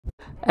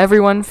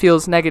Everyone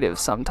feels negative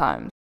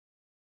sometimes.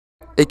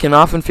 It can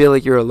often feel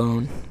like you're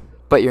alone,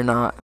 but you're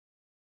not.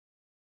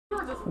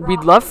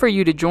 We'd love for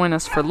you to join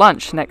us for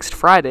lunch next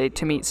Friday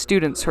to meet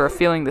students who are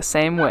feeling the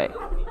same way.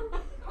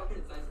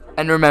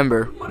 And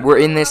remember, we're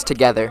in this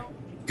together.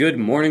 Good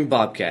morning,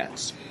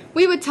 Bobcats.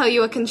 We would tell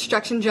you a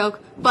construction joke,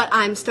 but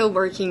I'm still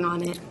working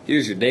on it.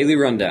 Here's your daily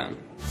rundown.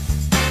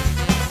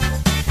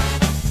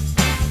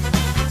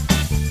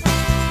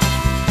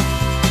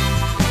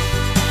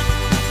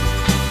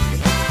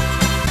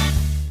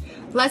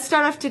 Let's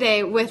start off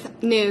today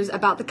with news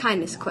about the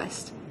Kindness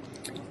Quest.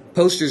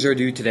 Posters are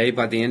due today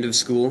by the end of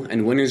school,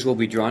 and winners will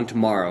be drawn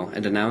tomorrow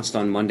and announced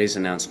on Monday's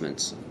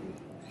announcements.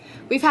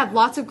 We've had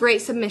lots of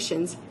great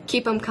submissions.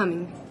 Keep them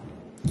coming.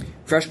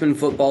 Freshman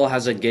football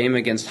has a game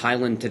against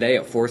Highland today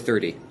at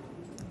 4:30.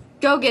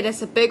 Go get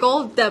us a big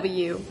old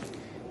W.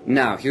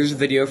 Now, here's a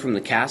video from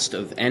the cast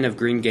of Anne of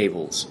Green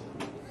Gables.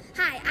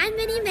 Hi, I'm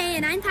Minnie May,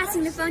 and I'm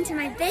passing the phone to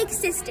my big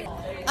sister.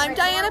 I'm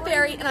Diana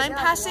Berry, and I'm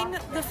passing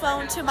the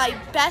phone to my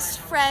best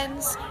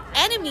friend's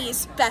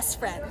enemy's best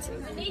friend.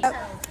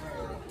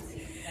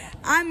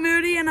 I'm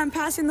Moody, and I'm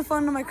passing the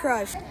phone to my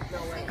crush.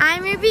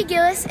 I'm Ruby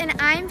Gillis, and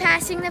I'm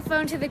passing the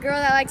phone to the girl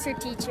that likes her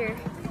teacher.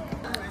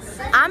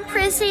 I'm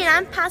Prissy, and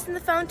I'm passing the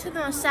phone to the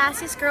most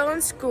sassiest girl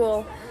in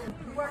school.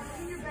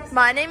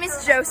 My name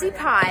is Josie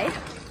Pye,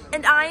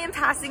 and I am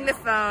passing the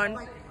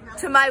phone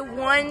to my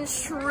one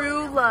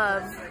true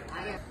love.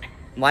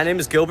 My name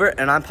is Gilbert,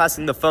 and I'm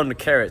passing the phone to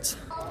Carrots.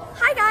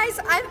 Hi guys,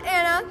 I'm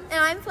Anna,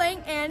 and I'm playing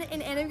Anne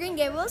in Anne of Green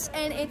Gables,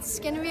 and it's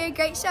going to be a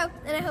great show,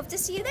 and I hope to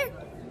see you there.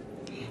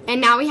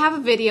 And now we have a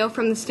video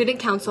from the Student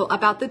Council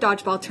about the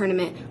dodgeball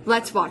tournament.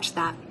 Let's watch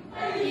that.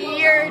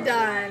 You're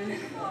done.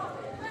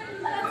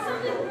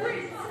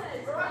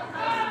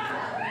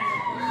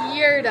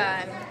 You're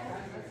done.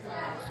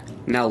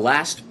 Now,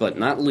 last but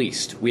not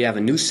least, we have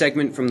a new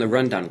segment from the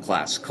Rundown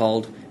class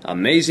called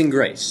Amazing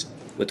Grace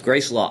with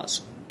Grace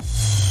Laws.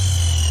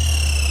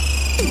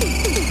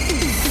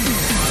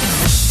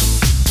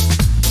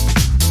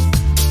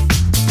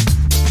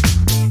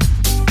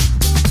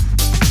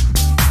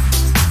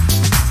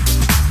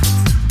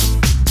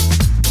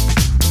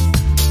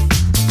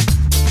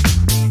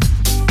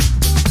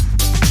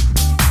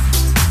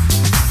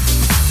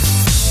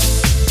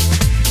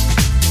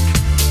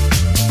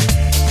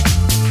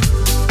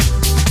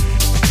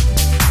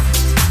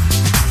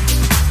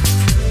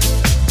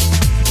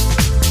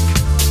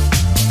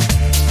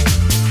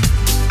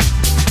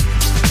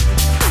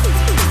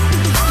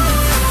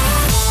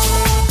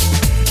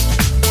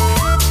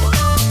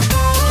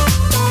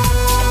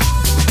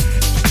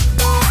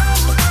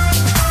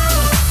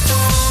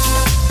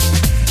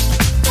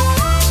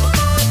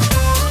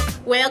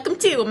 Welcome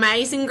to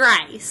Amazing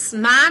Grace.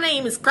 My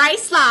name is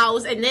Grace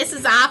Laws, and this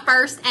is our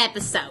first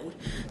episode.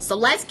 So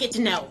let's get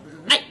to know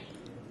me.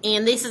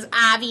 And this is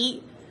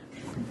Ivy.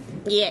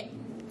 Yeah.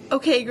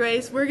 Okay,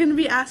 Grace, we're going to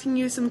be asking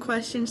you some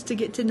questions to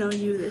get to know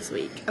you this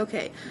week.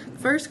 Okay,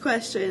 first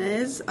question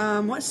is,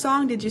 what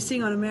song did you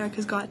sing on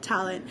America's Got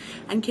Talent?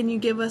 And can you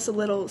give us a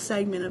little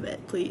segment of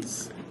it,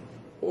 please?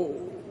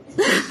 Oh.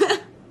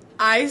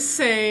 I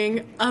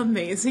sang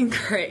Amazing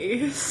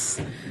Grace.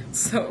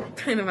 So,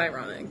 kind of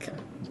ironic.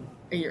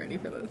 Are you ready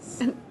for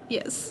this?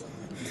 Yes.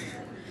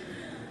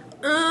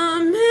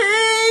 Amazing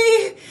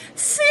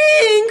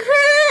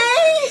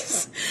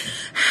Grace,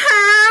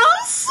 how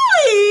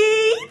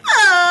sweet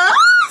the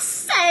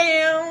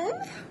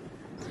sound.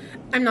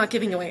 I'm not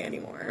giving away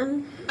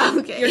anymore.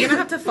 Okay. You're gonna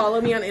have to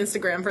follow me on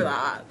Instagram for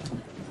that.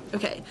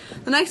 Okay.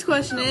 The next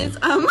question is,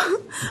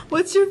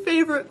 what's your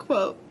favorite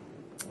quote?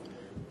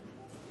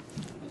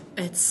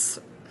 This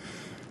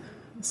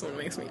one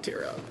makes me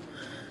tear up.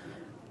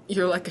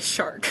 You're like a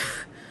shark.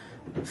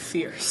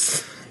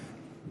 Fierce.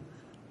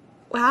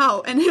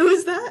 Wow, and who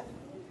is that?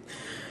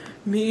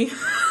 Me.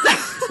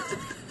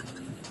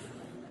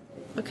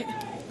 Okay.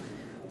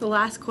 The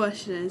last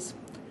question is,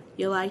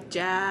 you like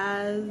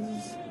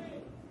jazz?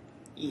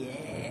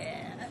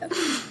 Yeah.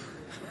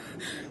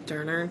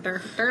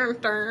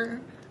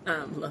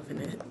 I'm loving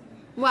it.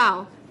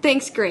 Wow.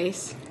 Thanks,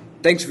 Grace.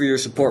 Thanks for your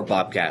support,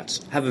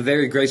 Bobcats. Have a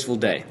very graceful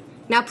day.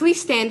 Now please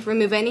stand,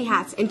 remove any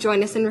hats, and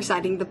join us in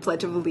reciting the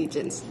Pledge of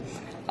Allegiance.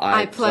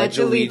 I pledge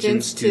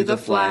allegiance to the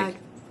flag